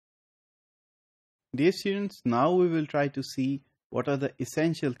Dear students, now we will try to see what are the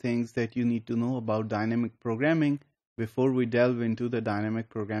essential things that you need to know about dynamic programming before we delve into the dynamic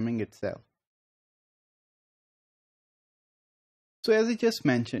programming itself. So as I just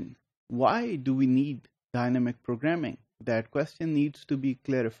mentioned, why do we need dynamic programming? That question needs to be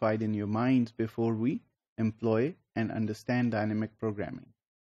clarified in your minds before we employ and understand dynamic programming.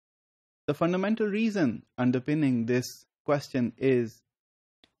 The fundamental reason underpinning this question is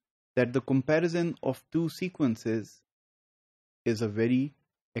that the comparison of two sequences is a very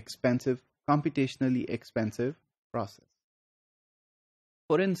expensive, computationally expensive process.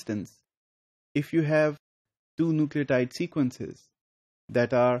 For instance, if you have two nucleotide sequences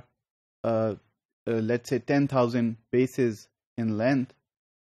that are, let's say, 10,000 bases in length,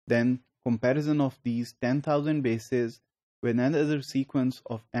 then comparison of these 10,000 bases with another sequence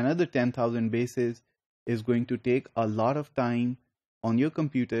of another 10,000 bases is going to take a lot of time on your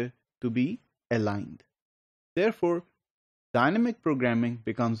computer to be aligned. Therefore, dynamic programming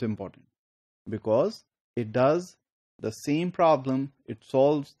becomes important because it does the same problem, it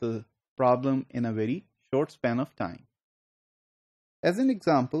solves the problem in a very short span of time. As an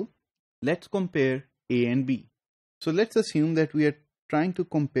example, let's compare A and B. So let's assume that we are trying to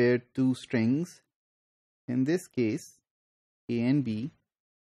compare two strings, in this case A and B.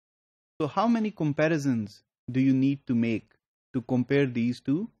 So how many comparisons do you need to make to compare these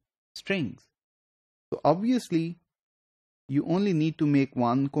two strings? So obviously you only need to make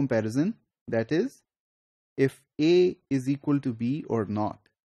one comparison, that is if A is equal to B or not.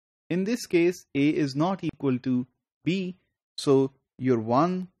 In this case, A is not equal to B, so your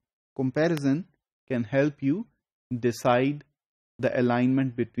one comparison can help you decide the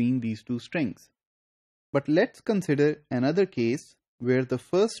alignment between these two strings. But let's consider another case where the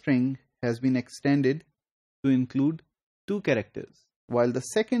first string has been extended to include two characters, while the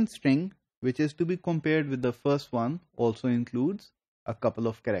second string, which is to be compared with the first one, also includes a couple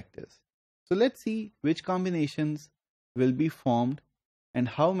of characters. So let's see which combinations will be formed and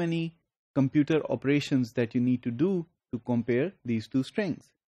how many computer operations that you need to do to compare these two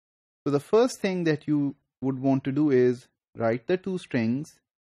strings. So the first thing that you would want to do is write the two strings.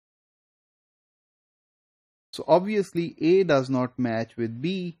 So obviously A does not match with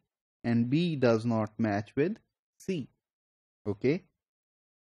B and B does not match with C. Okay.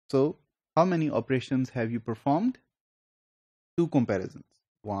 So how many operations have you performed? Two comparisons,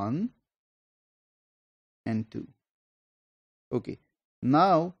 1 and 2. Okay.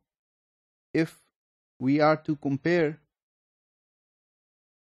 Now, if we are to compare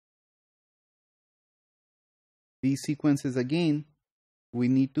these sequences again, we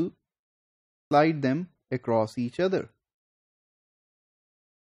need to slide them across each other.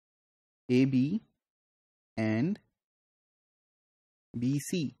 AB and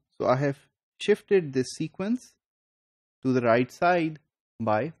BC. So I have shifted this sequence to the right side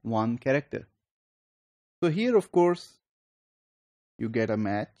by one character. So here, of course, you get a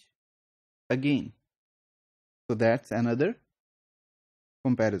match again. So that's another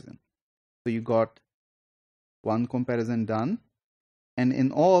comparison. So you got one comparison done, and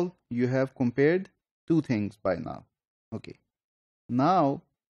in all you have compared two things by now. Okay. Now,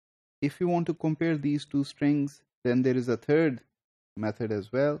 if you want to compare these two strings, then there is a third method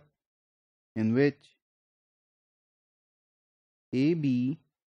as well, in which AB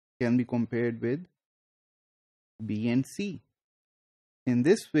can be compared with B and C. In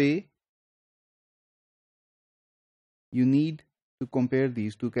this way, you need to compare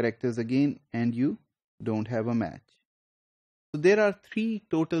these two characters again and you don't have a match. So there are three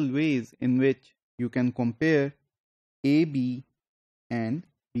total ways in which you can compare AB and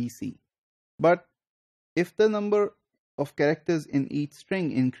BC. But if the number of characters in each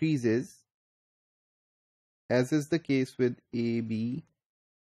string increases, as is the case with A, B,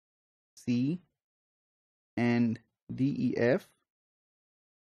 C, and D, E, F,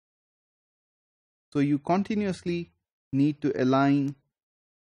 so you continuously need to align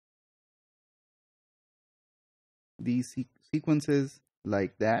these sequences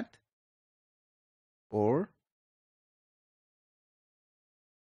like that, or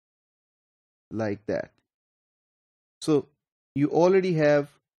like that. So you already have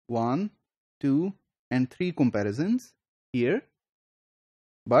 1, 2, and 3 comparisons here,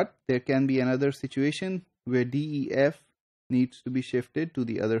 but there can be another situation where DEF needs to be shifted to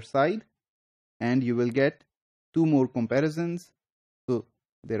the other side, and you will get 2 more comparisons. So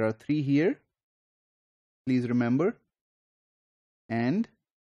there are 3 here, please remember, and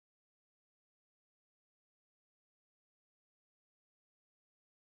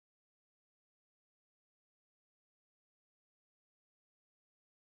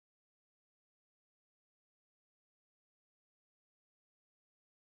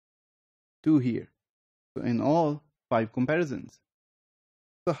 2 here. So in all, 5 comparisons.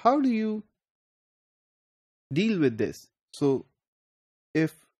 So how do you deal with this? So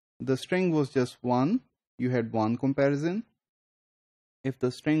if the string was just 1, you had 1 comparison. If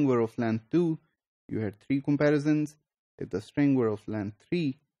the string were of length 2, you had 3 comparisons. If the string were of length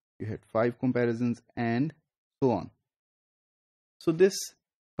 3, you had 5 comparisons, and so on. So this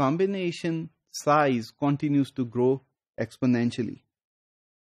combination size continues to grow exponentially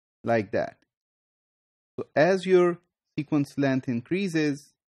like that. So as your sequence length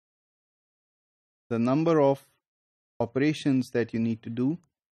increases, the number of operations that you need to do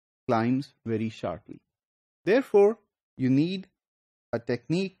climbs very sharply. Therefore, you need a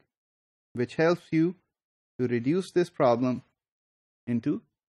technique which helps you to reduce this problem into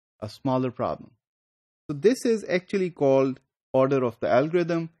a smaller problem. So this is actually called order of the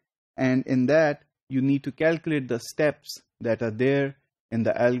algorithm, and in that you need to calculate the steps that are there in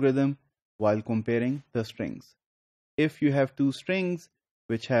the algorithm while comparing the strings. If you have 2 strings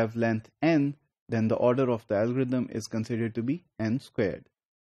which have length n, then the order of the algorithm is considered to be n squared.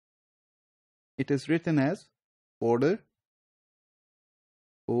 It is written as order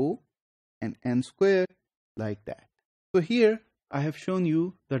O and n squared like that. So here I have shown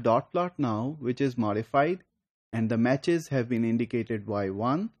you the dot plot now, which is modified, and the matches have been indicated by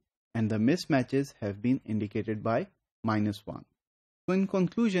 1 and the mismatches have been indicated by -1. So in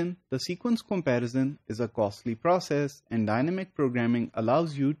conclusion, the sequence comparison is a costly process, and dynamic programming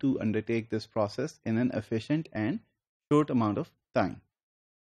allows you to undertake this process in an efficient and short amount of time.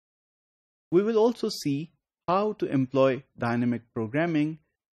 We will also see how to employ dynamic programming,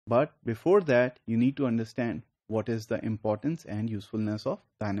 but before that, you need to understand what is the importance and usefulness of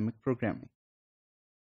dynamic programming.